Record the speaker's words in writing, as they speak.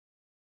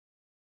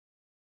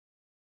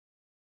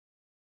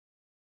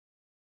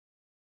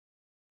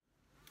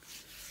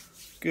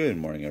Good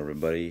morning,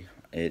 everybody.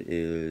 It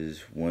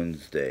is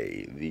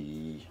Wednesday,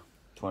 the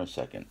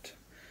 22nd.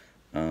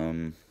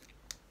 Um,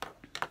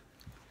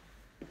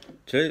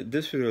 Today,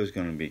 this video is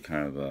going to be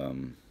kind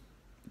of,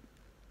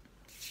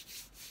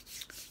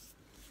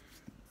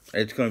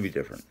 it's going to be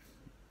different.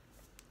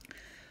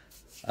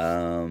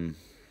 I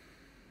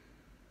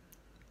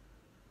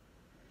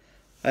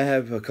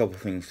have a couple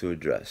things to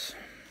address.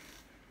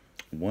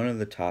 One of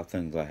the top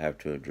things I have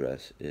to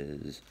address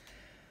is,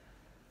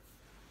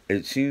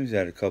 it seems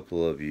that a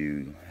couple of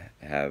you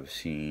have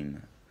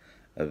seen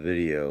a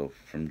video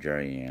from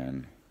Jerry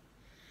Ann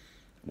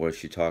where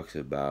she talks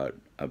about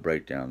a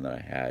breakdown that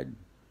I had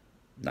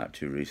not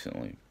too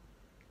recently.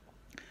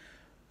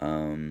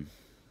 And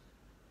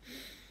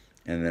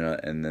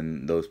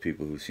then those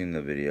people who've seen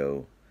the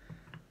video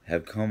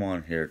have come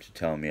on here to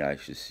tell me I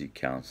should seek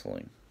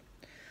counseling.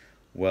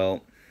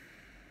 Well,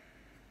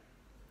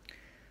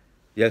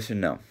 yes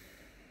and no.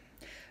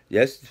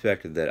 Yes, the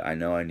fact that I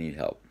know I need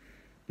help.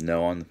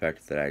 No on the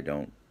fact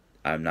that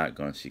I'm not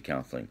going to seek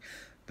counseling.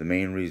 The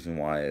main reason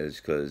why is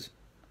because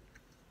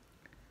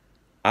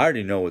I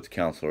already know what the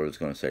counselor is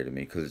going to say to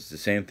me, because it's the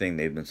same thing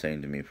they've been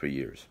saying to me for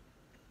years.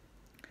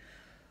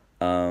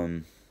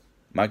 My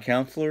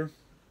counselor,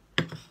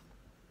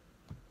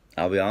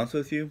 I'll be honest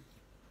with you,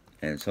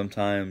 and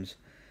sometimes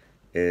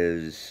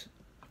is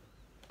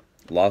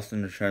lost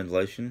in the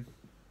translation,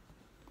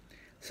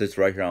 sits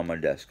right here on my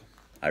desk.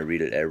 I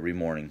read it every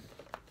morning.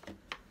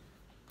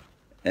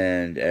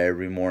 And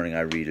every morning I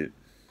read it,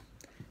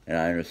 and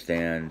I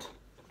understand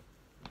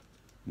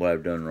what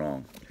I've done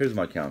wrong. Here's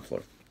my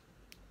counselor.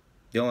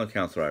 The only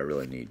counselor I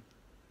really need.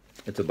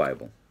 It's a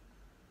Bible.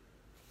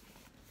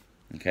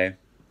 Okay?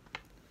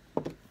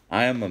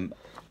 I am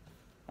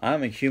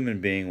a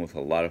human being with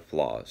a lot of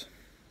flaws.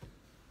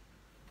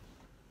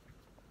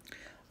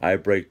 I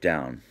break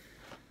down.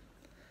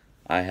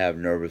 I have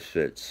nervous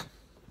fits.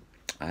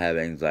 I have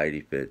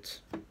anxiety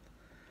fits.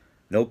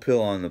 No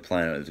pill on the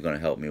planet is going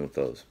to help me with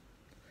those.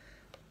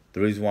 The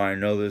reason why I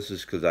know this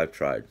is because I've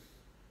tried.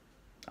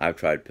 I've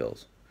tried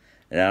pills.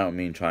 And I don't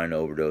mean trying to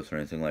overdose or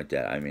anything like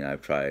that. I mean,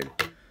 I've tried.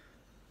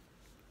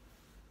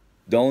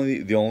 The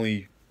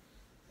only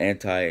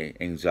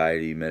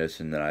anti-anxiety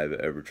medicine that I've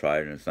ever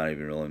tried, and it's not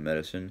even really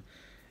medicine,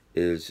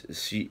 is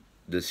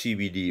the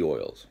CBD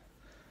oils.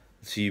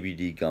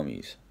 CBD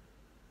gummies.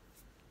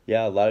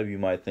 Yeah, a lot of you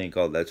might think,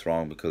 oh, that's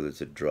wrong because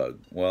it's a drug.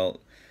 Well,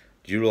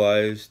 do you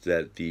realize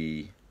that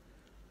the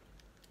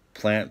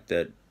plant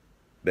that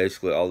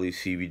basically all these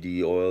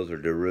CBD oils are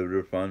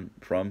derivative from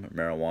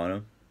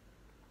marijuana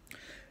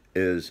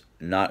is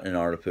not an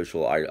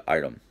artificial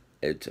item.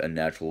 It's a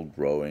natural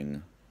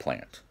growing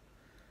plant.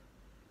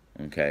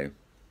 Okay?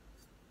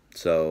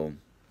 So,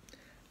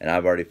 and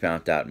I've already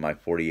found out in my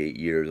 48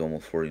 years,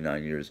 almost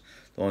 49 years,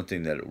 the only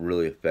thing that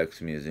really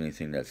affects me is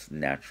anything that's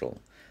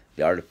natural.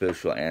 The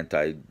artificial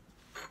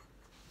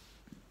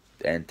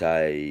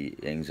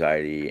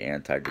anti-anxiety,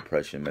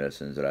 anti-depression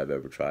medicines that I've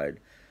ever tried,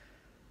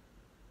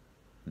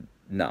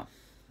 no.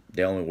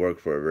 They only work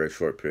for a very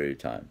short period of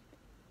time.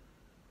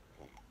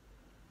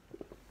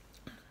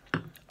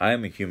 I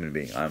am a human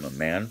being. I'm a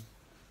man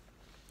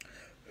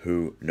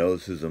who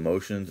knows his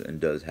emotions and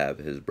does have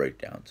his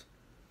breakdowns.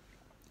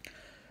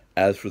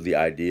 As for the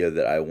idea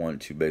that I want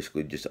to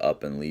basically just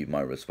up and leave my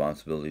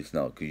responsibilities,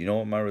 no. Because you know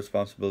what my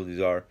responsibilities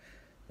are?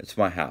 It's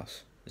my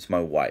house. It's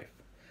my wife.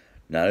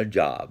 Not a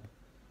job.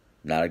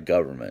 Not a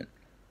government.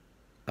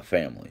 A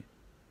family.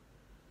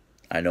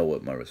 I know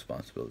what my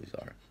responsibilities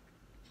are.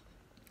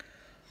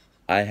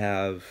 I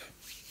have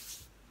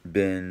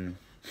been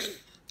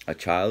a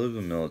child of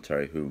the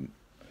military who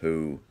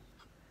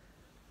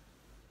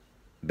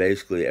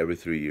basically every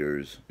 3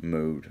 years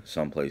moved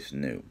someplace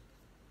new.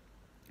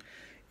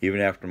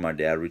 Even after my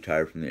dad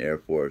retired from the Air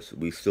Force,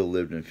 we still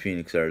lived in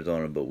Phoenix,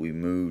 Arizona, but we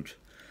moved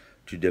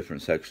to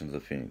different sections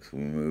of Phoenix.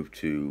 We moved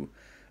to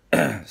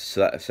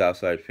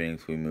Southside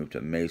Phoenix, we moved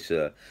to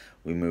Mesa,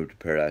 we moved to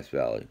Paradise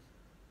Valley.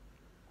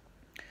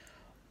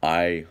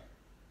 I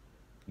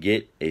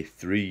get a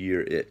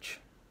 3-year itch.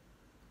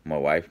 My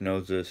wife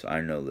knows this,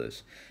 I know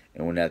this.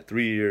 And when that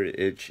 3-year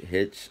itch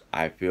hits,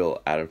 I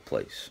feel out of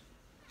place.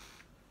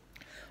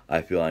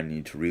 I feel I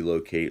need to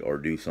relocate or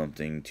do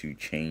something to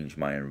change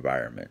my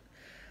environment.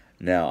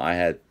 Now, I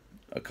had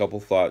a couple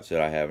thoughts that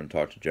I haven't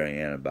talked to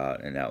Jerry Ann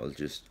about, and that was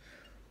just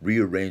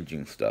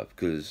rearranging stuff.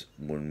 Because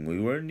when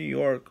we were in New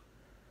York,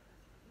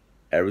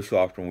 every so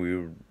often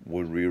we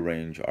would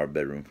rearrange our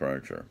bedroom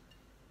furniture.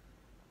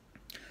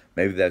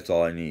 Maybe that's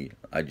all I need.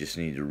 I just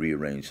need to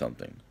rearrange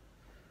something.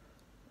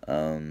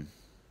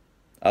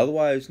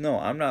 Otherwise, no,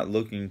 I'm not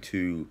looking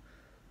to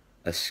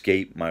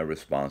escape my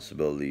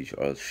responsibilities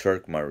or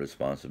shirk my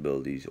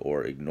responsibilities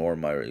or ignore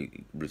my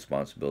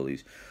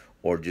responsibilities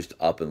or just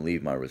up and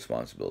leave my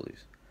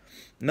responsibilities.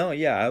 No,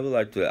 yeah, I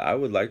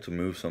would like to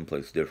move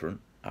someplace different.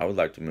 I would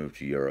like to move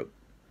to Europe.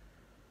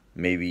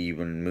 Maybe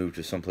even move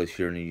to someplace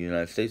here in the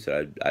United States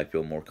that I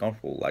feel more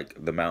comfortable, like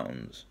the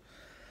mountains.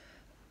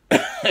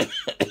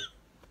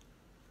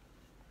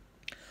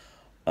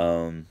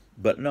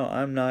 But no,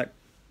 I'm not.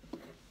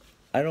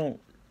 I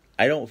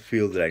I don't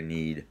feel that I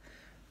need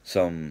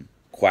some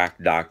quack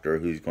doctor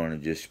who's going to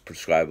just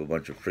prescribe a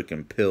bunch of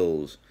freaking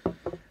pills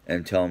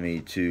and tell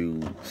me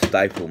to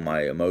stifle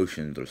my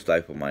emotions or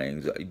stifle my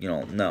anxiety.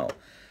 No.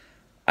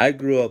 I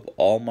grew up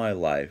all my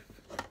life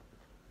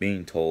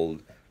being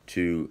told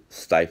to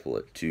stifle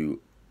it,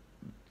 to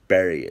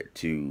bury it,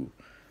 to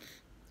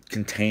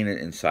contain it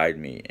inside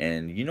me.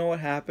 And you know what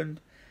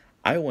happened?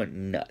 I went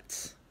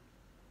nuts.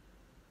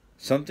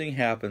 Something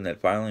happened that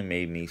finally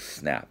made me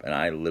snap, and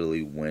I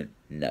literally went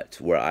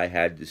nuts, where I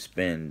had to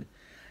spend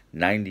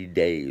 90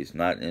 days,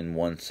 not in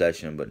one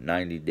session, but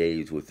 90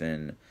 days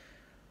within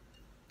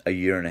a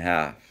year and a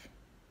half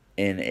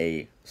in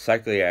a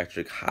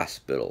psychiatric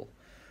hospital,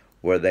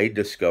 where they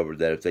discovered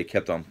that if they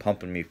kept on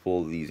pumping me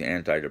full of these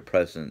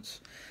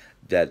antidepressants,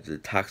 that the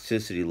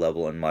toxicity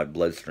level in my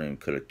bloodstream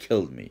could have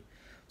killed me.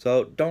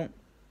 So don't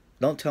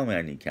tell me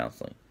I need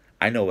counseling.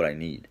 I know what I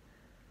need.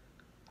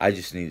 I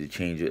just need to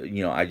change it.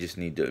 I just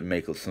need to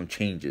make some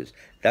changes.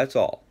 That's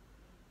all.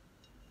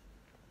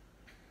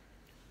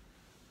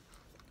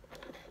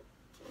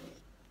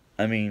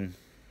 I mean,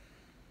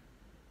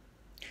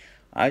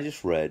 I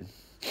just read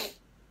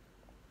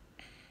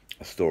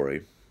a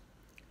story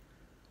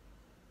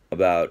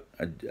about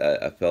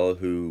a fellow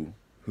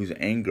whose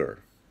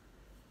anger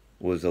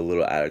was a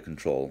little out of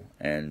control,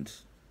 and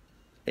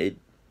it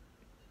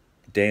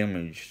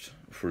damaged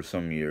for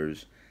some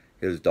years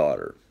his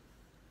daughter.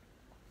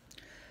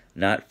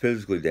 Not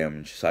physically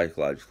damaged,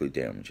 psychologically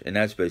damaged. And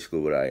that's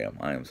basically what I am.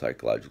 I am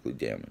psychologically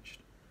damaged.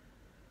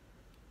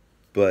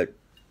 But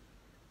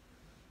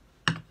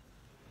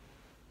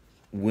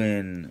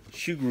when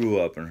she grew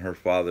up and her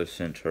father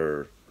sent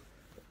her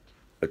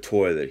a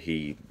toy that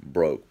he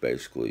broke,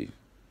 basically,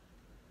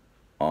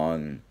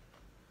 on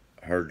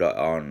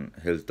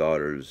his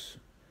daughter's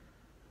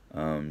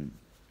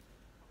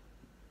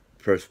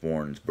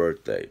firstborn's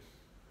birthday.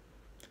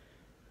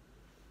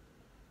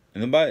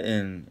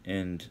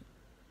 And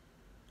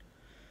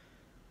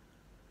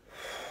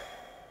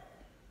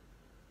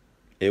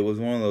it was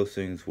one of those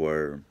things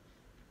where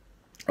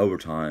over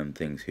time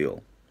things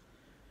heal.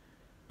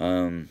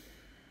 Where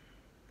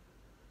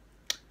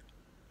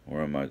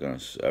am I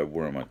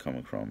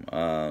coming from?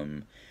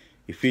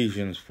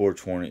 Ephesians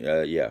 4:20.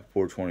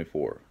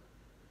 4:24.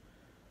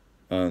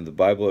 The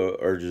Bible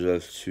urges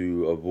us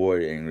to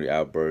avoid angry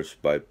outbursts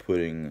by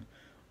putting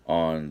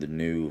on the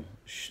new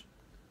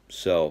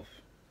self,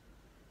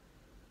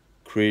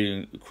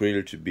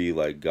 created to be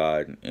like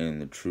God in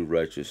the true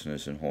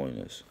righteousness and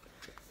holiness.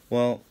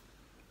 Well,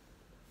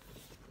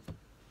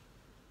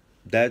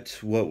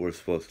 that's what we're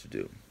supposed to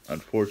do.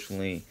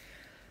 Unfortunately,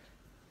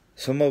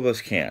 some of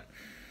us can't.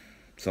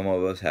 Some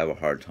of us have a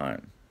hard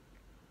time.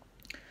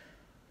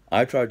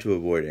 I try to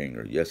avoid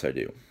anger. Yes, I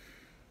do.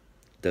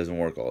 It doesn't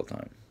work all the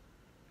time.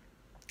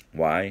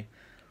 Why?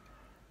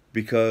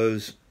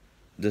 Because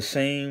the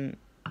same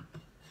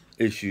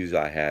issues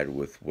I had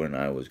with when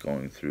I was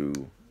going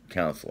through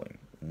counseling,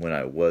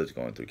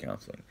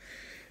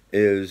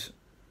 is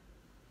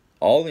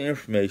all the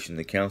information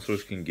the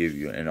counselors can give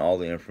you and all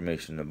the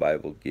information the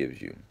Bible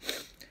gives you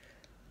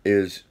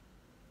is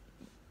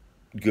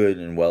good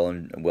and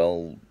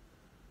well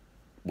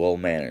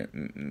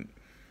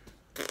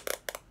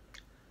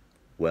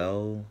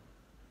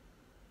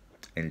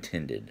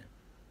intended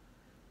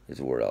is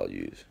the word I'll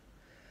use.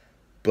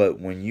 But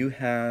when you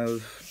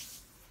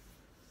have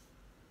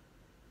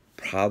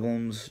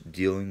problems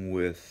dealing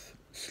with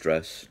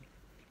stress,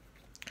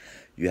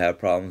 you have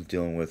problems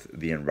dealing with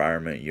the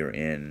environment you're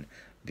in,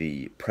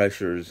 the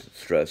pressures,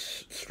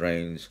 stress,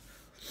 strains,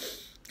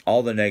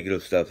 all the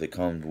negative stuff that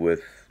comes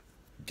with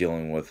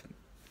dealing with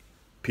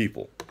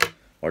people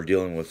or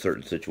dealing with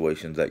certain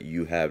situations that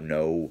you have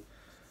no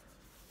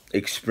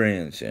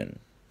experience in,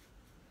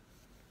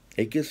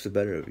 it gets the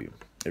better of you.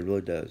 It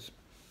really does.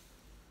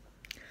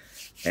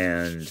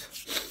 And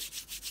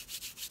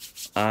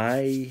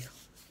I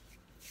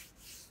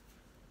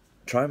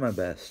try my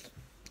best.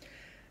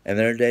 And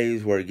there are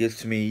days where it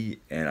gets to me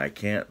and I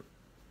can't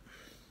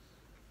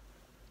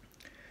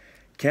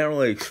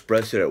really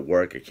express it at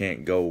work. I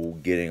can't go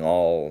getting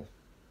all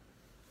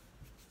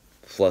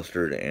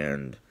flustered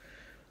and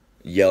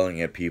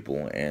yelling at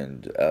people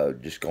and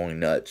just going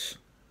nuts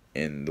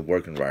in the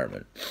work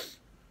environment.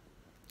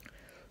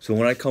 So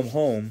when I come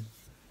home,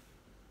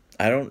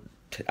 I don't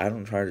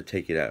try to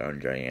take it out on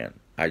Diane.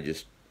 I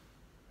just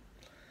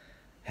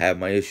have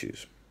my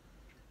issues.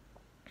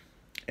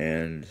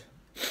 And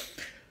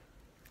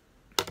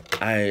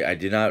I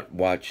did not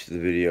watch the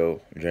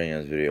video,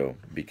 Diane's video,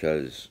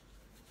 because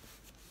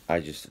I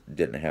just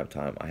didn't have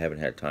time. I haven't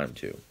had time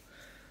to.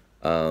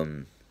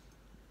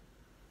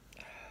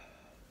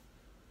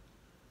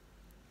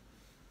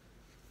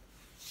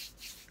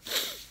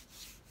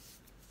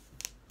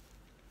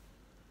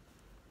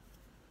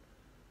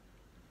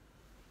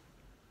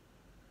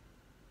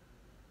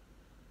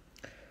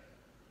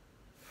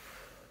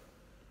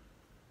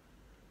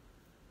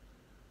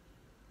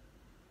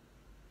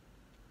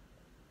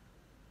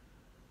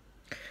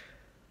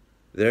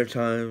 There are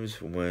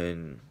times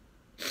when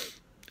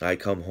I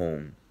come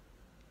home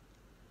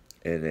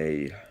in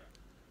a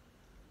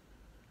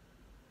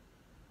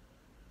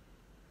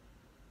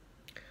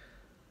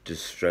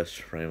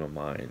distressed frame of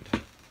mind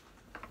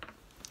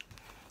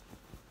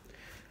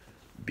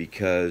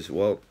because,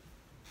 well,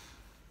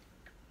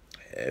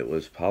 it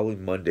was probably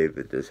Monday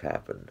that this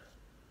happened.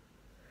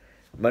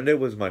 Monday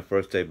was my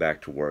first day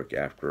back to work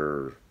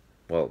after,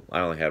 well, I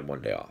only had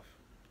one day off.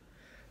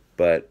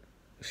 But,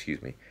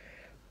 excuse me.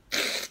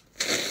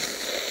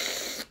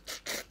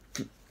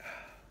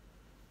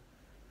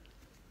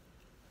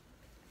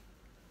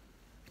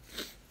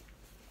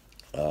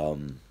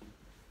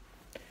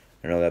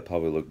 I know that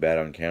probably looked bad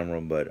on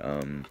camera, but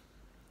I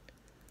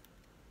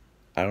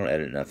don't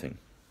edit nothing.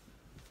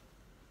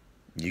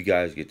 You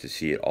guys get to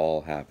see it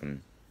all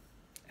happen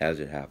as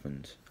it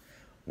happens,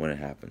 when it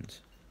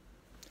happens.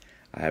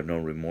 I have no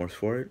remorse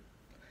for it.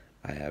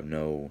 I have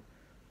no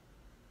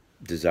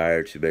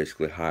desire to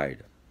basically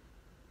hide.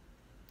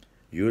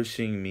 You're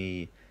seeing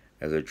me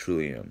as I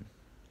truly am.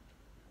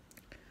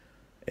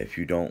 If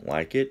you don't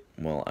like it,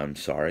 well, I'm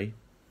sorry,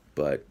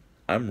 but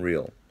I'm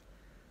real.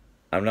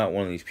 I'm not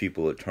one of these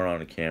people that turn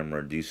on a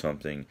camera, do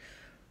something,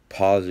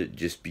 pause it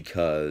just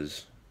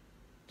because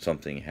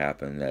something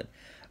happened that,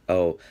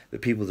 oh, the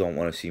people don't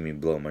want to see me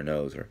blow my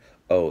nose, or,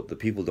 oh, the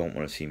people don't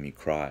want to see me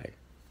cry.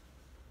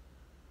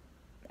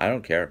 I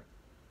don't care.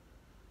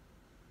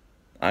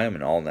 I am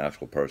an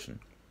all-natural person.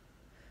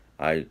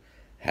 I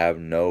have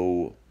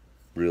no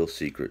real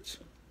secrets.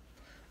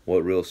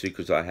 What real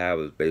secrets I have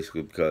is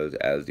basically because,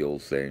 as the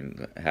old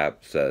saying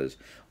says,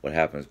 what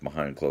happens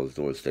behind closed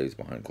doors stays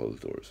behind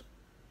closed doors.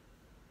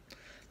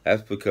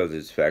 That's because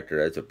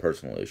that's a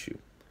personal issue.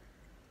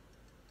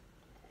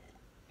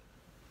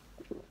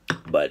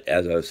 But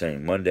as I was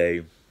saying,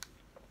 Monday,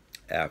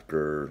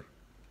 after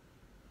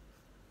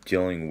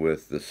dealing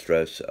with the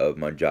stress of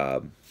my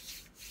job,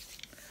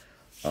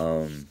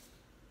 and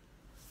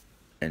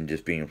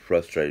just being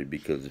frustrated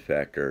because of the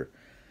fact that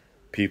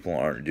people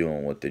aren't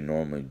doing what they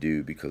normally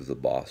do because the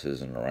boss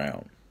isn't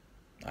around.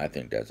 I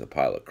think that's a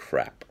pile of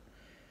crap.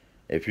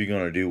 If you're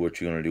going to do what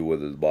you're going to do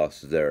whether the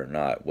boss is there or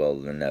not, well,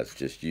 then that's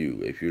just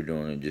you. If you're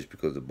doing it just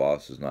because the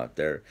boss is not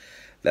there,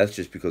 that's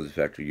just because of the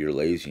fact that you're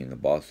lazy and the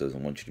boss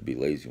doesn't want you to be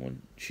lazy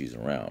when she's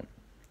around.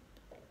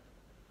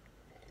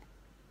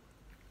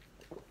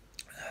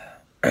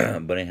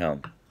 But anyhow,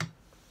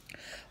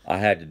 I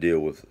had to deal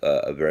with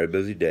a very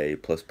busy day,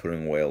 plus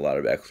putting away a lot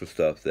of extra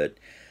stuff that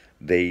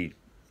they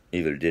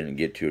either didn't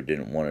get to or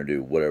didn't want to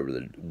do, whatever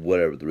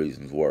the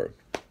reasons were.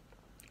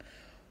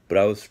 But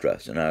I was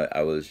stressed, and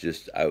I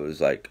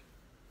was like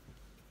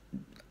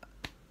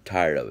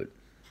tired of it.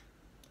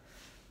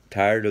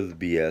 Tired of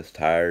the BS,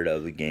 tired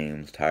of the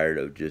games, tired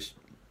of just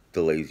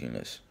the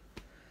laziness.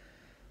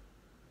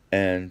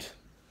 And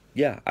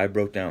yeah, I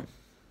broke down.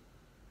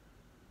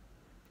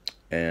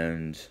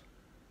 And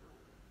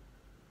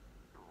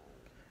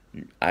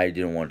I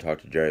didn't want to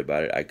talk to Jerry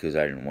about it because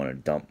I didn't want to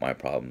dump my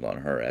problems on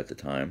her at the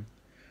time.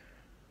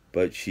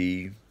 But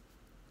she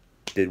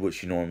did what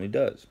she normally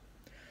does.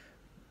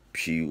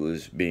 She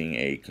was being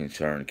a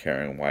concerned,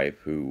 caring wife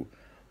who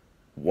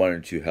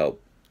wanted to help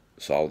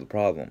solve the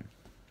problem.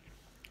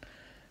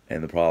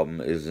 And the problem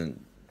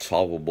isn't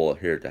solvable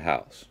here at the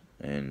house.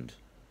 And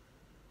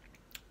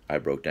I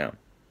broke down.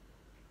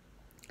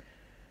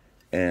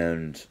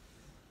 And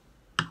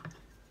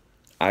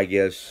I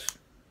guess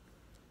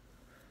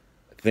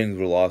things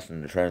were lost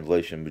in the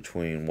translation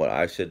between what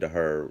I said to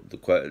her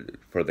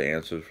for the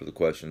answers for the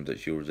questions that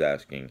she was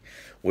asking,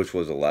 which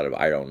was a lot of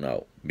I don't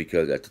know,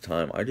 because at the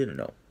time I didn't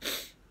know.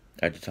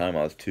 At the time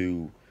I was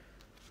too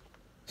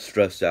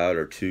stressed out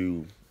or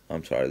too,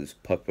 I'm sorry, this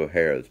puff of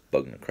hair is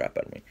bugging the crap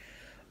out of me.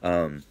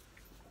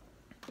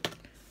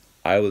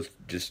 I was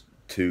just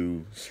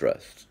too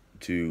stressed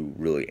to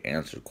really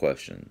answer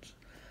questions,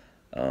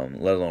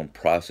 let alone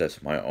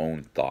process my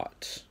own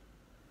thoughts.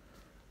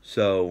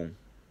 So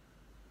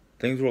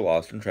things were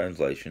lost in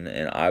translation,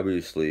 and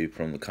obviously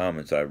from the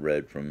comments I've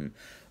read from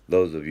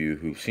those of you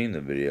who've seen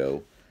the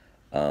video,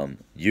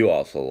 you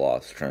also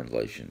lost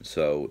translation.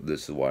 So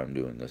this is why I'm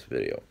doing this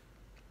video.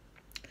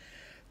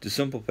 The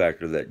simple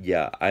factor that,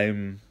 yeah,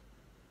 I'm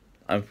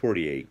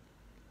 48.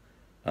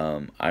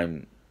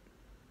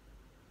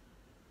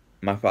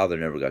 My father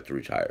never got to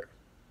retire.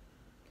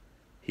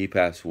 He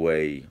passed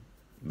away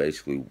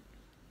basically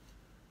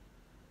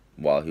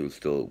while he was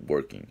still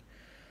working.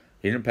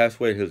 He didn't pass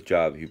away at his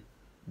job. He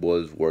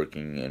was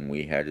working, and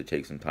we had to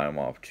take some time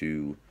off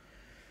to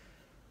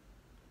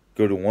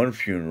go to one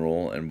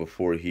funeral, and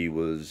before he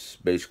was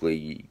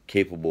basically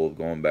capable of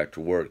going back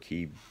to work,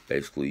 he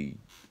basically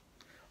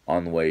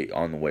on the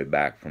way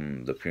back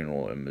from the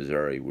funeral in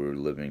Missouri, we were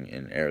living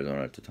in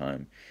Arizona at the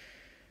time,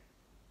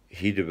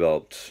 he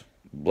developed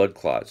blood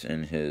clots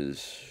in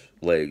his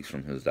legs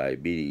from his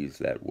diabetes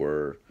that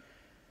were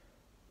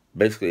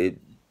basically, it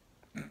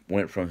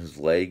went from his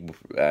leg.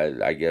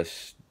 I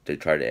guess they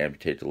tried to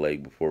amputate the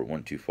leg before it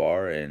went too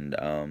far, and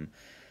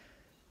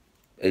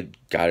it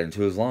got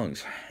into his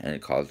lungs, and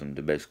it caused him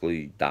to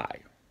basically die.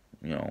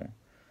 You know,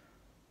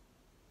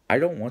 I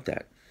don't want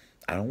that.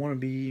 I don't want to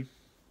be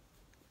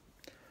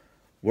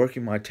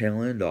working my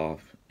tail end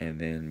off and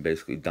then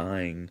basically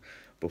dying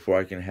before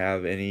I can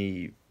have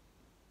any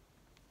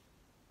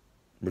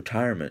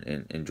retirement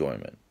and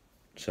enjoyment.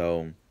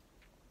 So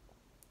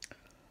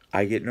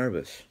I get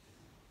nervous.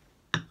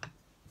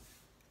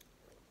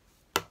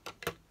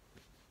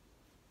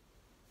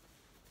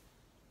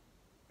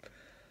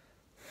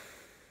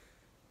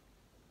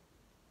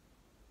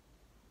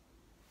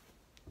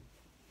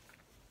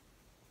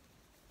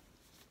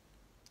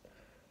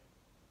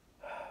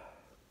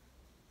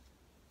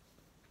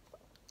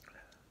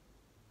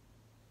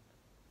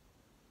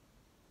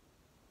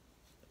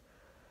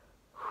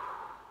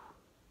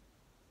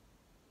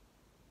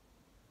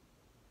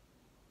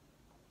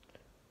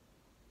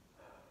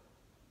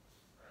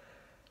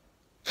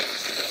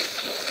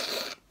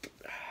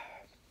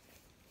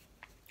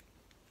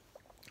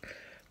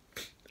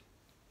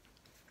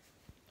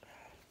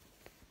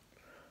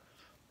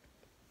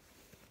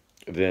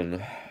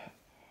 Then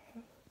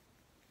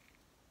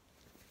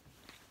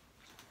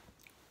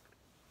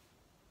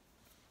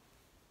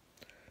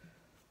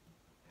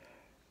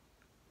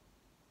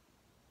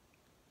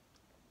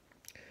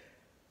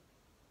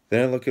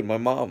I look at my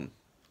mom.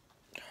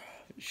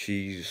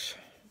 She's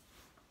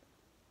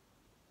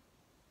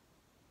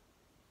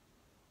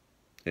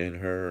in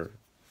her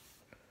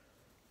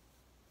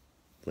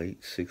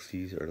late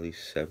 60s, early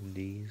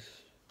 70s.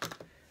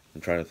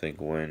 I'm trying to think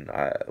when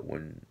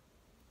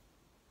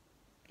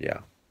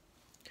yeah.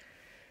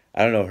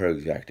 I don't know her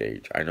exact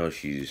age. I know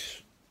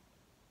she's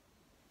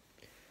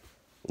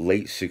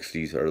late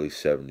 60s, early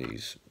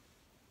 70s.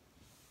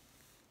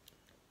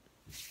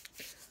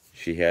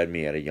 She had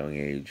me at a young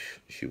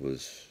age. She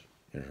was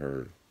in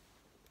her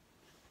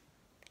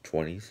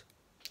 20s,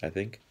 I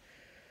think,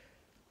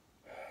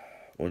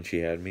 when she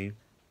had me.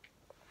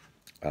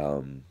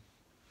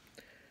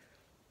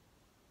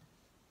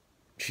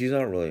 She's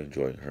not really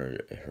enjoying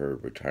her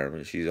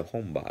retirement. She's a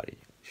homebody.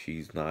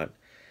 She's not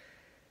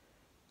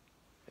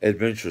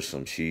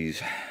adventuresome.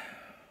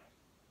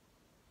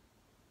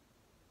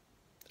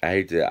 I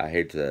hate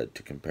to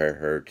compare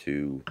her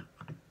to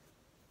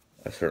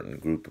a certain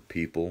group of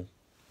people,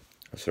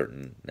 a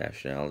certain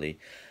nationality.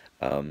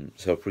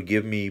 So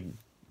forgive me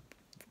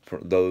for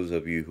those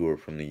of you who are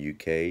from the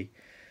UK,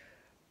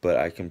 but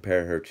I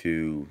compare her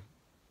to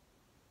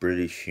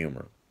British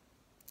humor.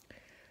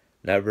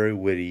 Not very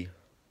witty,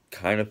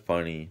 kind of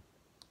funny,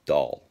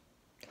 dull.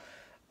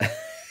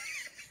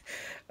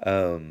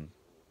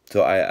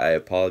 So I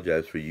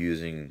apologize for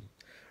using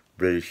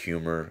British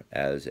humor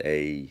as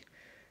a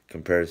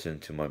comparison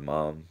to my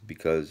mom,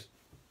 because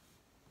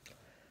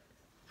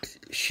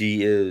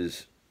she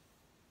is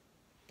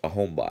a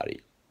homebody,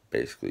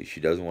 basically.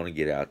 She doesn't want to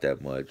get out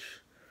that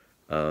much.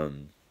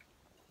 Um,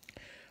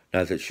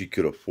 Not that she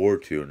could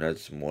afford to, and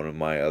that's one of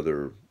my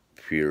other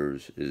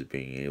fears, is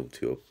being able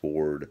to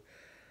afford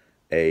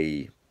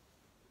a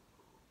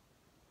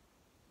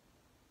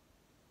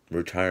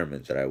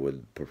retirement that I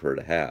would prefer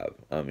to have.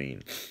 I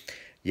mean,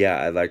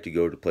 yeah, I'd like to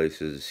go to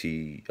places,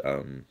 see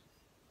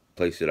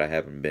places that I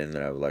haven't been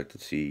that I would like to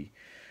see.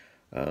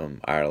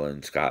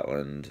 Ireland,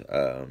 Scotland,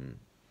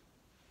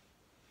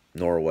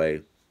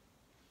 Norway.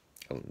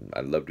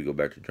 I'd love to go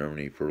back to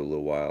Germany for a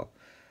little while.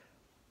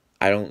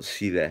 I don't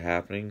see that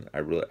happening.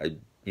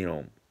 You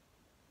know,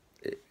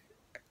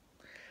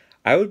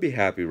 I would be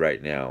happy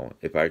right now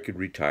if I could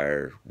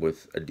retire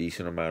with a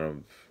decent amount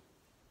of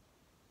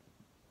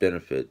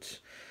benefits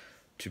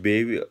to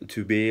be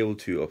able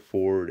to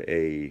afford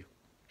a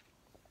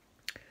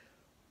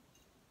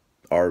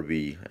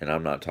RV, and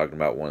I'm not talking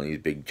about one of these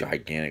big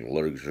gigantic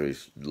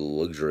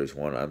luxurious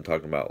one. I'm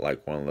talking about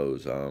like one of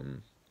those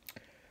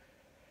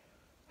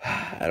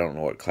I don't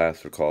know what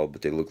class they're called,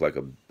 but they look like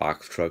a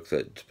box truck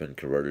that's been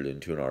converted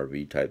into an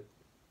RV type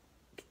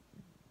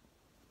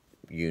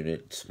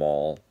unit,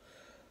 small,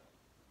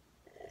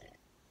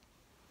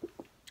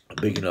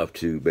 big enough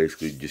to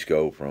basically just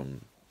go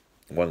from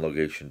one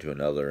location to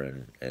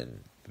another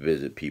and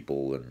visit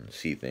people and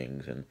see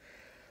things. And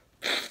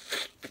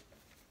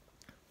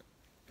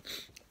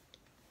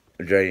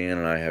Jay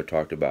and I have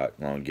talked about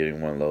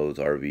getting one of those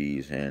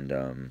RVs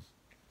and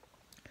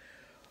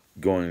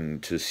going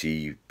to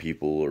see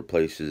people or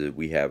places that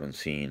we haven't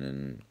seen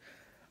and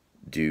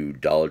do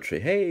Dollar Tree.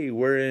 Hey,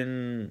 we're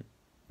in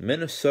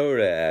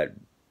Minnesota at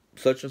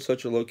such and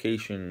such a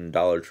location,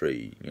 Dollar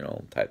Tree,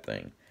 type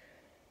thing.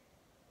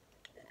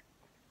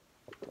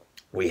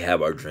 We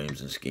have our dreams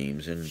and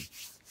schemes, and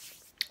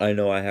I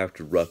know I have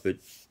to rough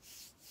it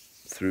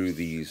through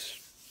these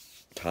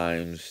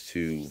times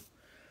to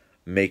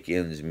make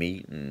ends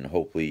meet and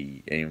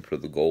hopefully aim for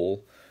the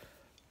goal.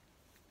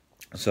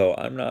 So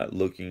I'm not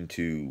looking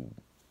to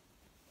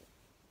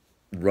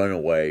run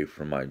away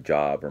from my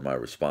job or my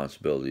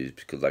responsibilities,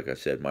 because like I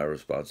said, my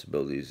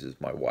responsibilities is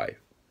my wife.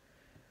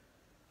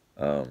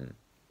 I'll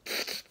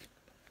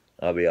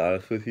be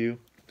honest with you.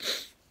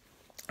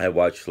 I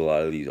watched a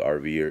lot of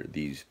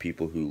these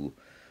people who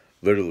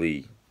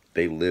literally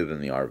they live in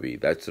the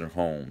RV. That's their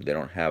home. They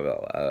don't have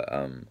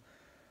a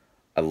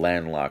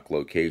landlocked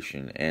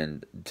location.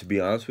 And to be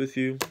honest with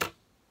you,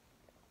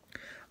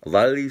 a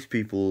lot of these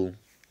people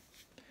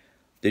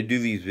they do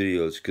these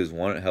videos because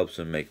one, it helps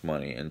them make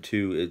money, and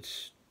two,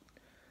 it's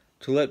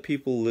to let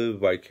people live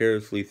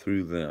vicariously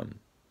through them.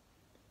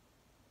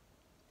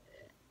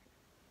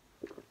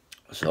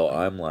 So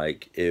I'm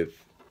like,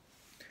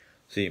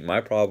 see, my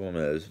problem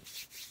is,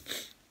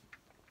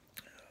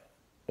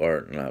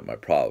 or not my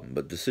problem,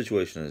 but the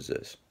situation is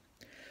this: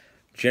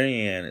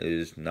 Jenny Ann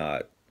is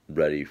not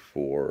ready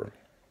for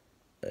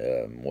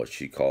what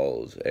she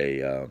calls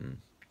a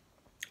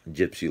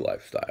gypsy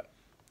lifestyle,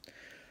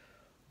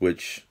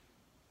 which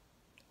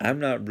I'm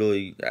not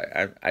really.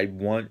 I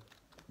want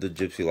the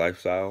gypsy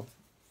lifestyle,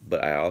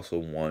 but I also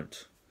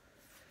want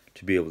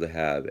to be able to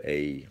have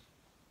a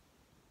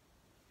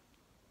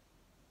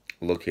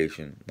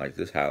location like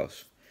this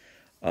house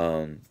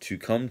to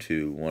come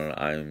to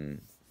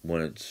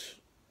when it's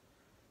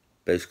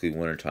basically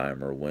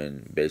wintertime, or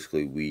when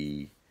basically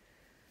we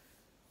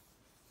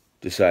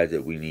decide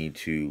that we need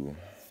to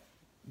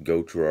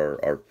go to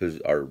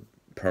our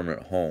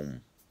permanent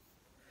home,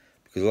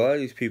 because a lot of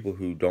these people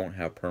who don't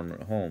have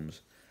permanent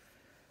homes,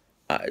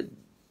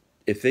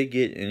 if they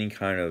get any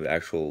kind of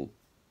actual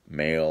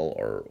mail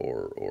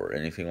or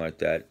anything like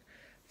that,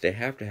 they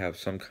have to have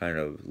some kind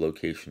of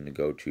location to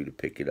go to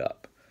pick it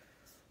up.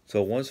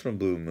 So once in a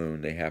blue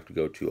moon, they have to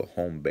go to a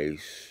home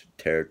base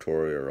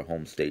territory or a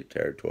home state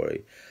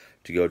territory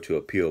to go to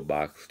a P.O.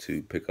 box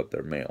to pick up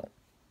their mail.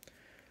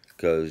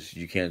 Because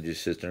you can't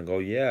just sit there and go,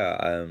 yeah,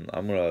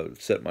 I'm going to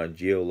set my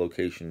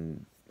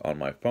geolocation on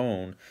my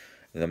phone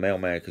and the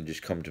mailman can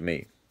just come to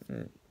me.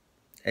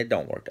 It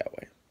don't work that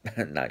way.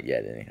 Not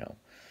yet, anyhow.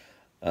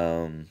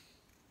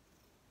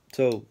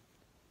 So,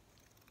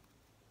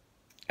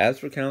 as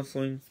for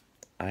counseling,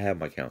 I have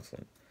my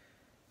counseling.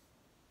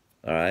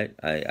 Alright?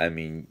 I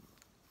mean,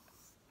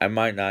 I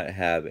might not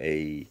have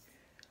a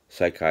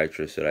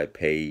psychiatrist that I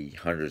pay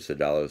hundreds of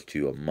dollars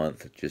to a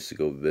month just to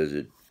go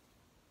visit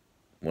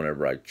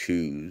whenever I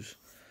choose.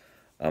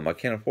 I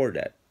can't afford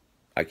that.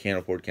 I can't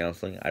afford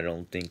counseling. I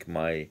don't think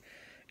my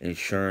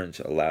insurance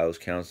allows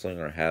counseling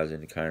or has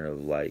any kind of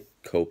like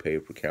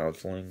copay for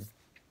counseling.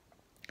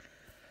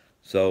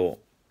 So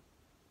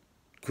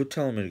quit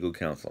telling me to go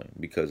counseling,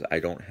 because I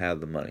don't have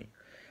the money.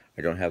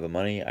 I don't have the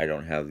money. I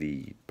don't have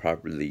the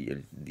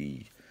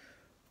the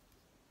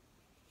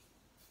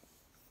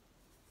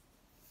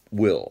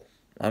will.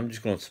 I'm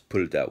just going to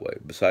put it that way.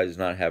 Besides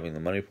not having the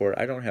money for it,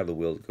 I don't have the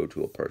will to go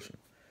to a person.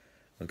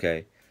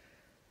 Okay?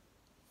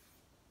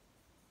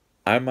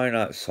 I might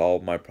not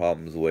solve my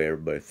problems the way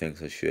everybody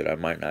thinks I should. I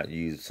might not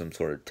use some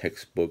sort of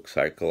textbook,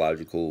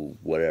 psychological,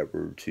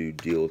 whatever to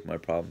deal with my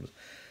problems.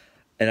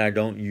 And I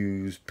don't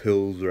use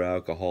pills or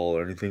alcohol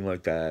or anything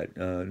like that.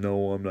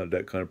 No, I'm not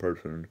that kind of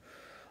person.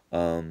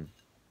 I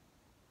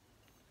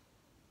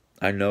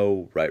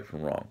know right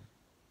from wrong.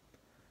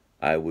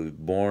 I was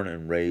born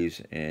and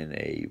raised in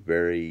a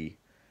very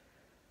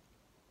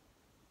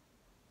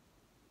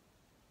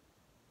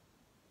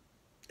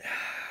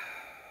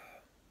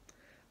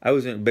I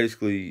was in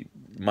basically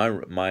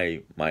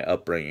my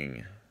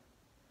upbringing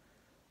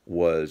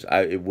was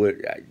I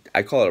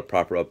call it a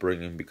proper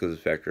upbringing because of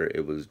the factor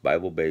it was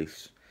Bible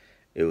based,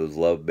 it was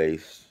love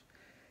based.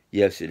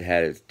 Yes, it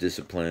had its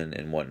discipline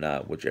and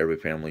whatnot, which every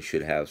family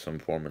should have some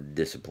form of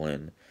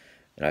discipline,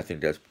 and I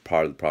think that's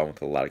part of the problem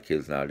with a lot of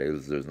kids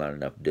nowadays. There's not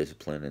enough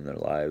discipline in their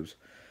lives.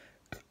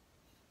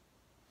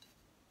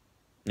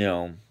 You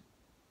know,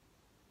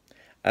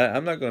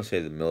 I'm not going to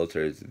say the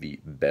military is the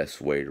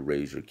best way to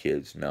raise your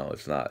kids. No,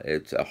 it's not.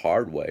 It's a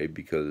hard way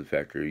because of the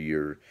factor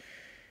you're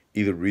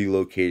either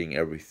relocating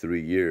every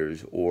 3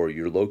 years, or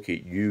you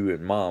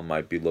and mom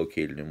might be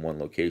located in one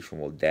location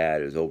while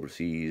dad is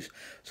overseas,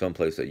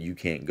 someplace that you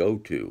can't go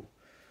to.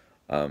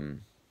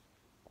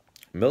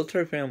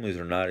 Military families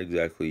are not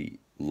exactly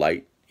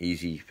light,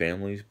 easy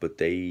families, but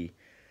they're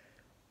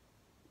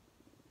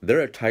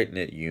a tight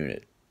knit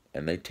unit,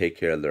 and they take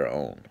care of their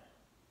own.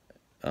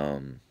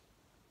 Um,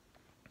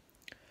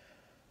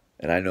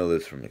 and I know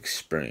this from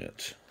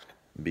experience,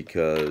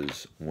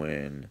 because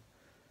when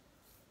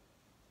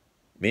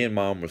me and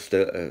mom were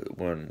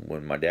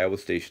when my dad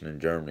was stationed in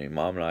Germany,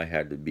 mom and I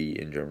had to be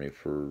in Germany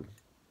for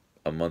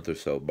a month or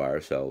so by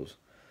ourselves,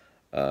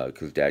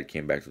 because dad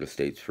came back to the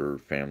States for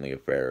family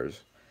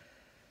affairs,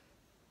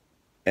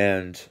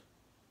 and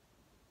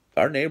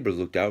our neighbors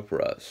looked out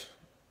for us.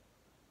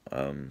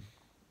 In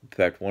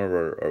fact, one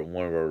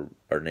of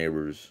our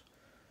neighbors,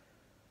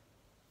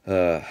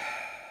 I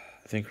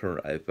think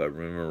if I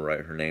remember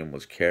right, her name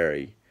was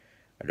Carrie.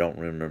 I don't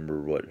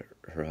remember what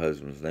her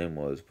husband's name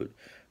was, but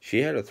she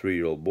had a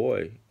 3-year-old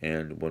boy,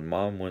 and when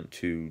mom went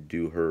to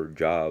do her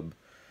job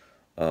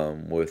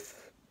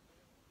with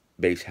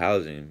base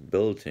housing,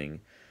 billeting,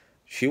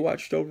 she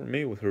watched over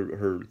me with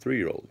her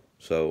 3-year-old.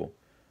 So,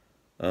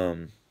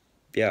 um,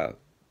 yeah,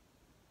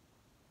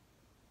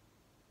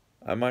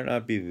 I might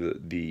not be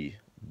the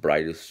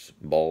brightest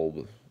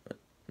bulb,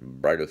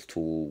 brightest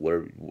tool,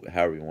 whatever,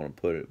 however you want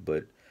to put it,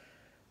 but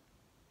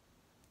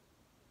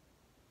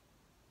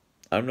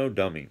I'm no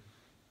dummy,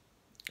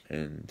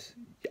 and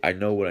I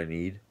know what I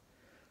need.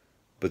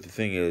 But the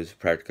thing is,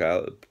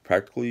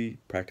 practicality.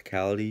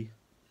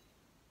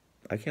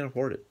 I can't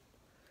afford it.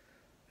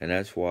 And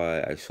that's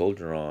why I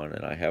soldier on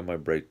and I have my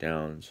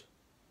breakdowns.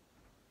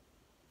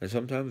 And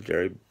sometimes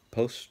Jerry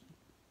posts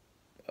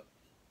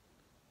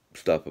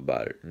stuff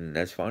about it, and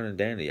that's fine and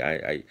dandy.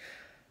 I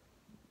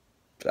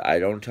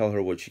don't tell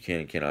her what she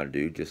can and cannot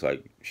do, just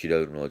like she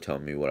doesn't really tell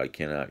me what I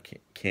can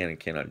and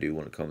cannot do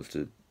when it comes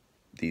to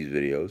these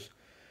videos.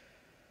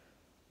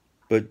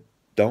 But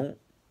don't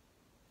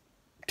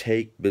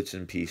take bits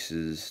and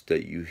pieces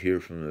that you hear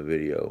from the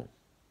video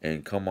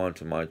and come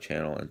onto my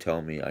channel and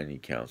tell me I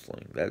need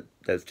counseling.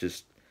 That's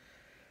just,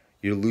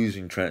 you're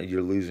losing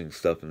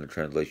stuff in the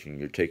translation.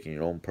 You're taking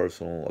your own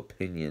personal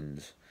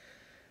opinions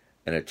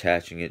and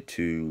attaching it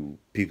to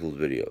people's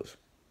videos.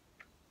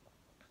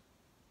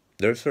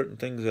 There are certain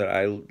things that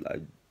I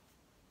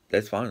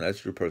that's fine,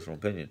 that's your personal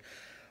opinion.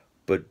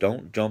 But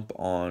don't jump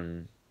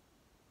on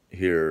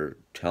here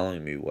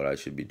telling me what I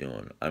should be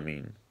doing. I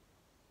mean,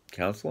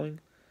 counseling?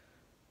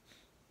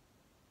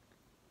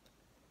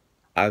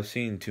 I've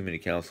seen too many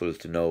counselors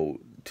to know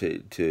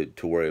to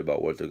worry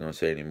about what they're going to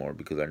say anymore,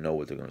 because I know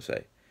what they're going to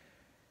say.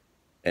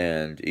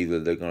 And either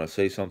they're going to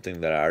say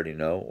something that I already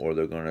know, or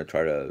they're going to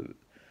try to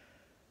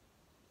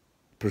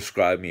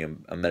prescribe me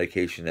a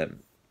medication that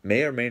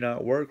may or may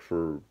not work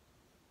for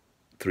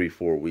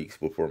 3-4 weeks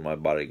before my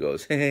body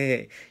goes,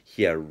 hey,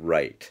 yeah,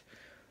 right.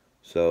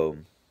 So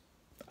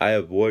I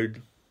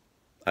avoid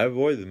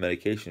the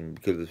medication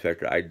because of the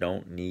fact that I've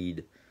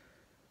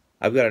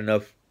got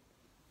enough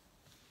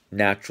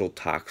natural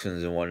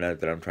toxins and whatnot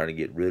that I'm trying to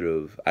get rid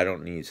of. I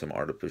don't need some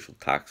artificial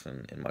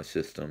toxin in my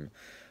system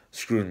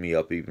screwing me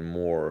up even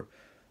more.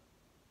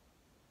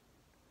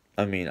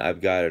 I mean, I've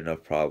got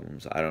enough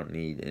problems. I don't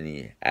need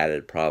any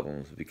added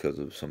problems because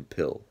of some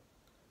pill.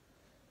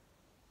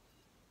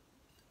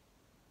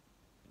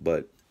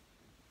 But,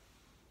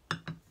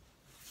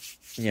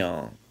 you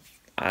know,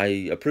 I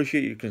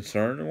appreciate your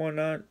concern and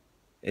whatnot.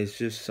 It's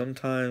just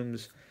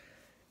sometimes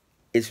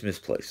it's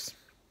misplaced.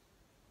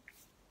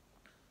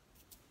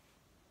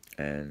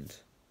 And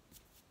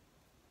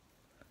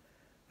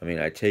I mean,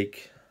 I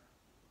take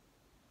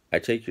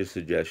your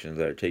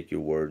suggestions, I take your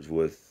words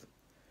with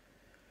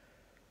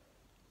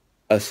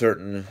a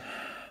certain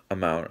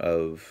amount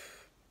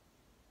of,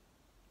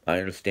 I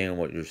understand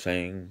what you're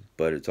saying,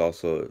 but it's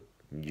also,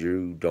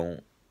 you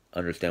don't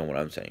understand what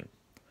I'm saying,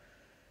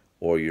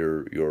 or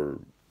you're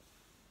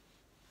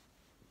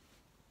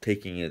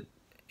taking it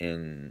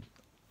in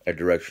a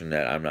direction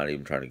that I'm not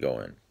even trying to go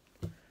in.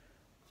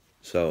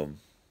 So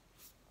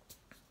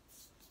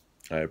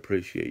I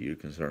appreciate your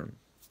concern.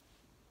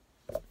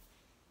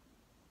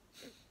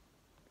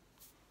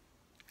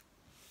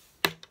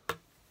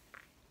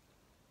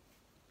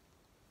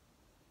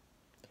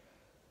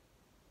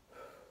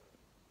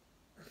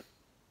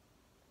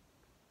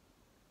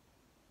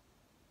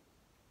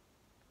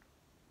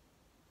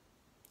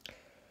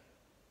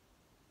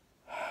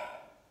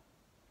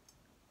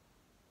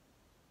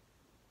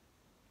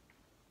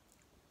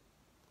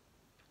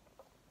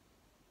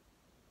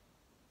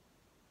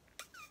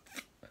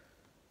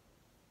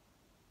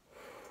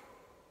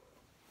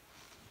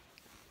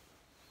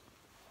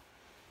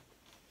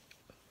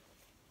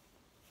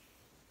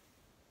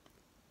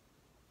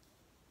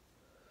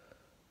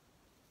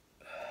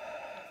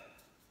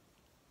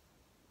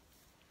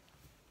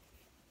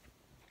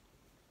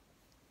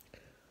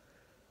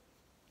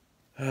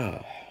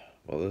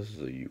 Well, this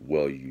is a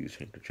well-used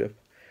handkerchief.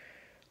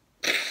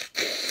 To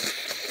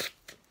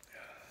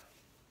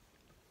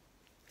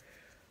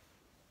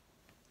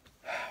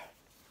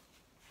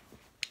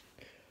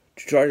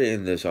try to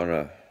end this on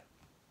a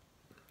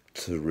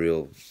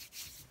surreal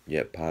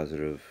yet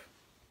positive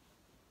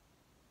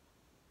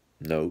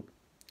note,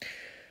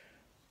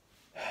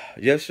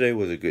 yesterday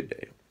was a good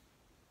day.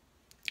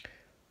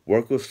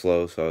 Work was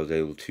slow, so I was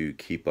able to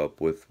keep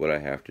up with what I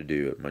have to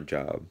do at my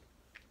job.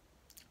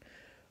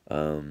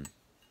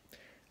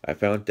 I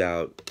found this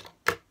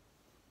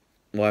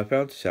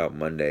out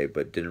Monday,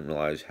 but didn't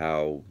realize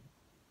how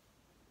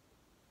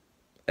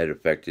it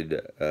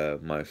affected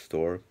my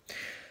store.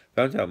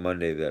 Found out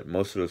Monday that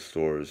most of the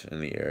stores in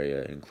the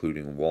area,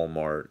 including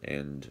Walmart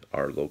and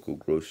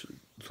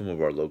some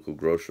of our local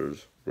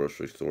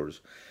grocery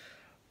stores,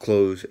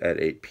 close at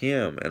 8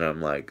 p.m. And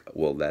I'm like,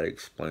 well, that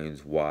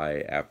explains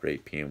why after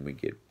 8 p.m. we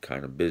get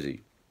kind of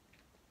busy.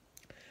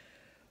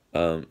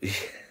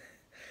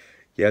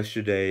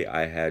 Yesterday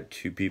I had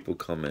 2 people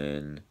come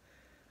in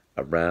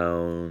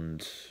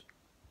around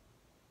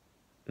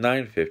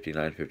 9:50,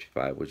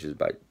 9:55, which is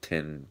about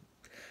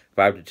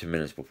 5 to 10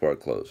 minutes before I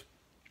close.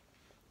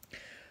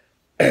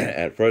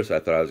 At first I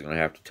thought I was going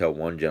to have to tell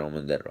one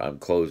gentleman that I'm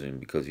closing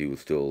because he was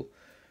still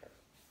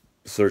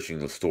searching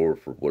the store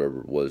for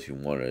whatever it was he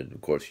wanted.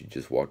 Of course, he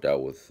just walked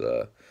out with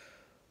a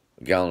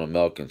gallon of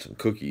milk and some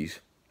cookies.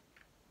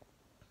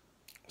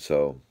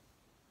 So,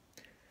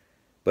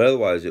 but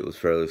otherwise it was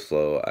fairly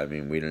slow. I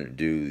mean, we didn't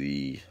do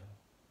the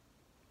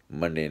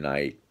Monday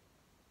night.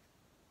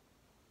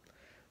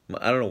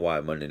 I don't know why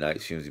Monday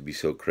night seems to be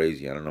so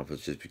crazy. I don't know if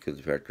it's just because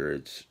of the fact that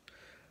it's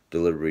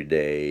delivery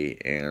day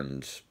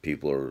and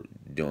people are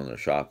doing their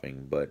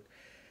shopping, but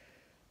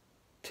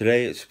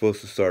Today it's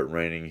supposed to start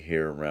raining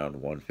here around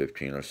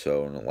 1:15 or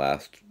so, and it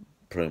lasts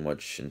pretty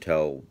much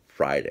until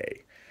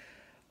Friday.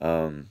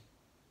 Um,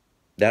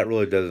 that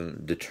really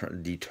doesn't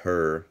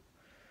deter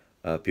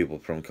people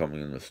from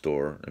coming in the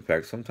store. In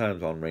fact,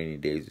 sometimes on rainy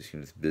days it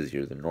seems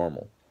busier than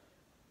normal.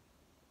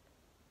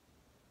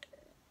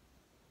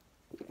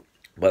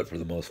 But for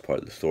the most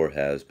part, the store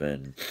has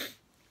been.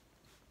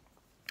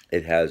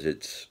 It has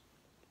its.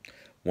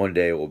 One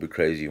day it will be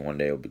crazy. One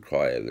day it will be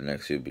quiet. The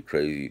next day it will be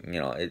crazy.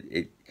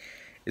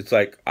 It's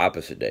like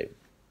opposite day.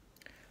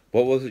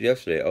 What was it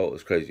yesterday? Oh, it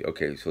was crazy.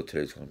 Okay, so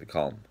today's going to be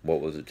calm. What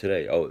was it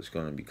today? Oh, it's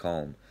going to be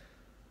calm.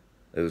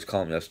 It was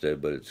calm yesterday,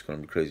 but it's going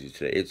to be crazy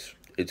today.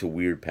 It's a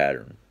weird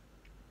pattern,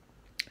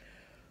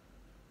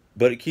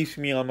 but it keeps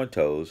me on my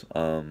toes.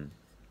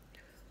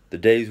 The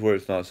days where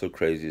it's not so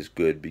crazy is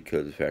good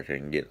because the fact I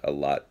can get a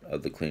lot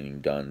of the cleaning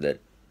done that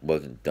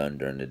wasn't done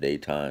during the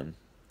daytime.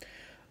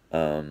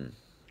 Um,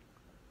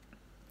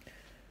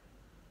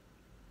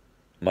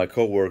 my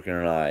coworker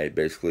and I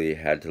basically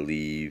had to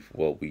leave.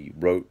 Well, we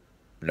wrote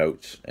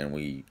notes and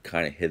we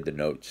kind of hid the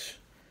notes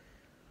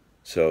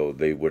so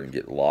they wouldn't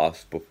get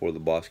lost before the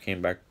boss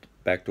came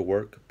back to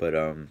work. But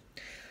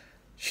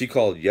she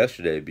called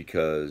yesterday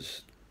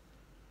because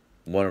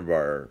one of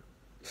our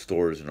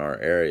stores in our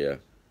area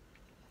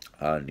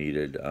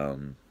needed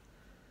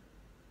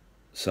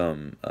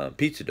some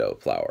pizza dough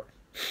flour.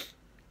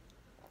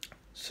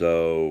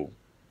 So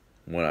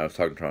when I was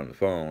talking to her on the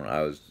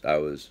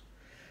phone,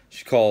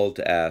 she called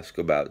to ask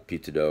about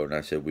pizza dough, and I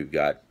said we've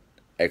got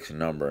X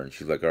number, and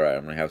she's like, all right,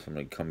 I'm gonna have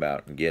somebody come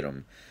out and get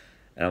them.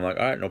 And I'm like,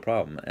 all right, no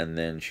problem. And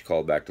then she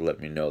called back to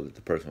let me know that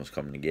the person was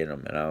coming to get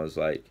them, and I was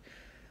like,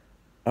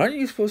 aren't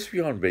you supposed to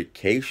be on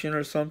vacation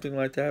or something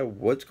like that?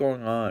 What's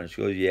going on?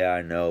 She goes, yeah,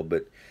 I know,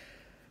 but.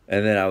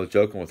 And then I was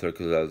joking with her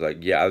because I was like,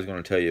 yeah, I was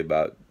going to tell you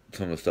about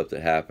some of the stuff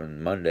that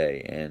happened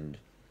Monday. And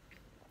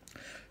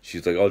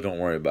she's like, oh, don't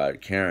worry about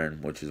it.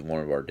 Karen, which is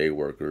one of our day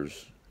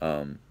workers,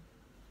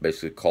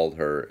 basically called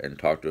her and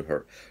talked to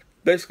her.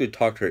 Basically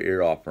talked her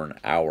ear off for an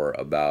hour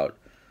about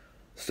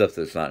stuff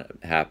that's not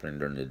happening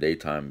during the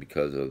daytime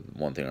because of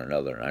one thing or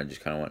another. And I just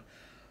kind of went,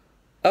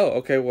 oh,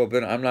 okay, well,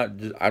 then I'm not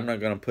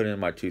going to put in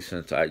my 2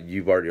 cents.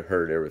 You've already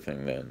heard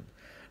everything then.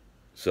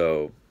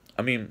 So,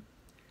 I mean,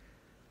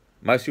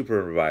 my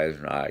supervisor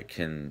and I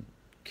can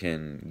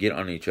get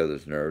on each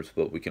other's nerves,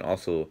 but we can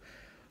also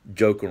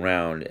joke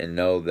around and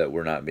know that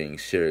we're not being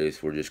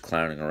serious. We're just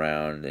clowning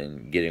around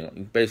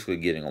and basically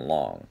getting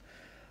along.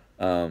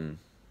 Um,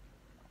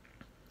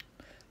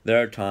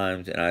 there are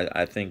times, and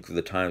I think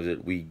the times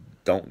that we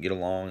don't get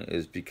along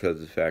is because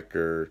of the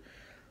factor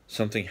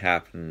something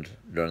happened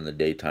during the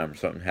daytime, or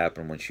something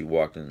happened when she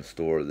walked in the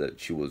store that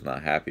she was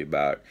not happy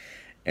about,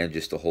 and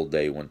just the whole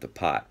day went to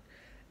pot.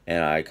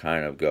 And I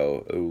kind of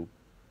go,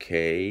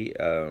 okay,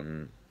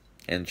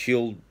 and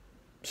she'll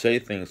say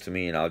things to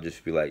me, and I'll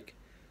just be like,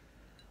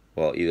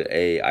 well, either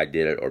A, I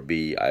did it, or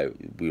B,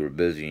 we were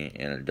busy,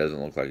 and it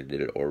doesn't look like I did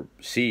it, or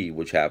C,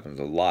 which happens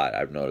a lot,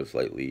 I've noticed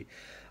lately,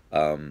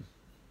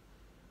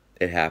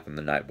 it happened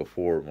the night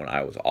before when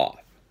I was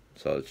off.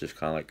 So it's just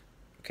kind of like,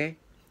 okay.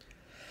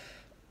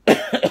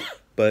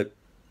 But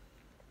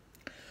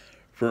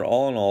for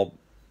all in all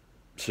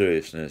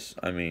seriousness,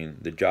 I mean,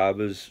 the job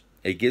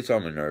it gets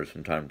on my nerves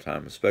from time to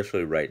time,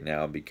 especially right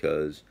now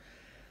because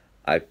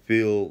I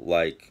feel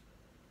like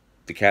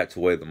the cat's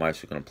away, the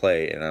mice are going to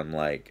play, and I'm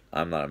like,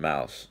 I'm not a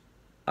mouse,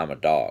 I'm a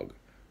dog,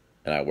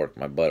 and I work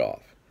my butt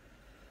off.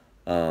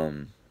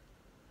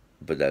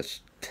 But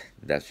that's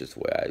just the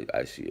way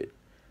I see it.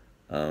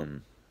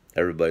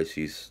 Everybody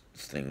sees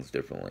things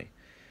differently.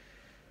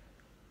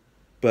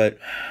 But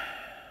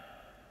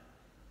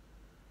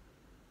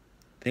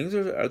things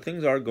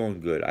are going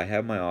good. I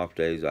have my off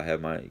days, I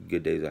have my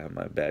good days, I have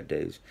my bad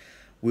days.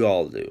 We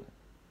all do.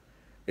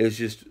 It's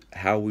just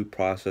how we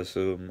process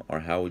them or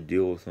how we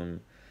deal with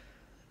them.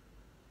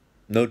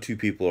 No two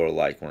people are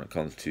alike when it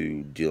comes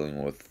to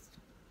dealing with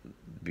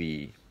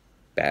the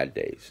bad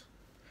days.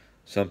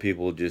 Some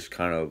people just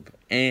kind of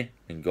and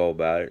go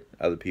about it.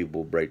 Other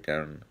people break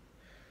down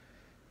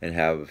and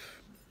have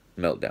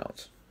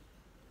meltdowns.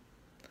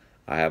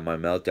 I have my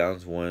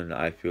meltdowns when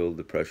I feel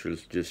the pressure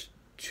is just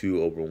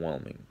too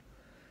overwhelming,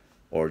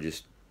 or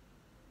just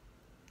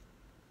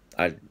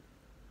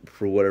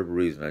for whatever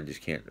reason I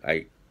just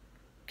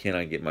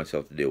cannot get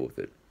myself to deal with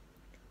it.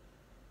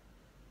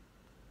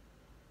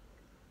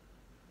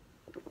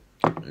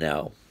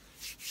 Now,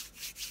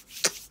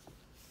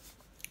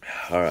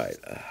 all right,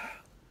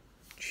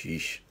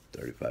 sheesh,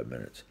 35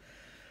 minutes.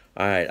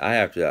 All right, I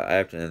have to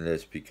end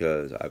this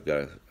because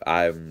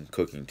I'm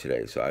cooking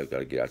today, so I've got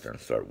to get out there and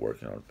start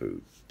working on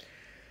food.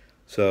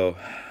 So,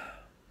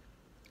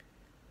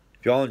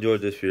 if y'all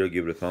enjoyed this video,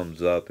 give it a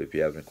thumbs up. If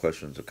you have any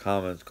questions or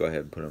comments, go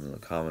ahead and put them in the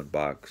comment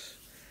box.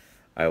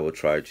 I will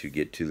try to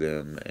get to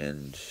them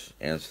and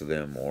answer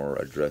them or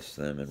address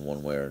them in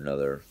one way or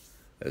another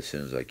as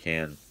soon as I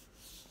can.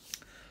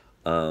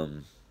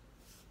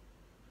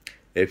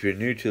 If you're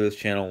new to this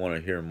channel and want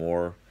to hear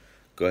more,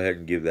 go ahead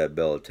and give that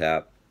bell a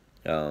tap.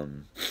 It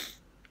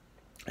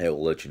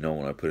will let you know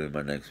when I put in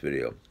my next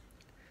video.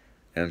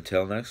 And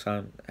until next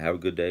time, have a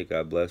good day.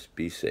 God bless.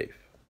 Be safe.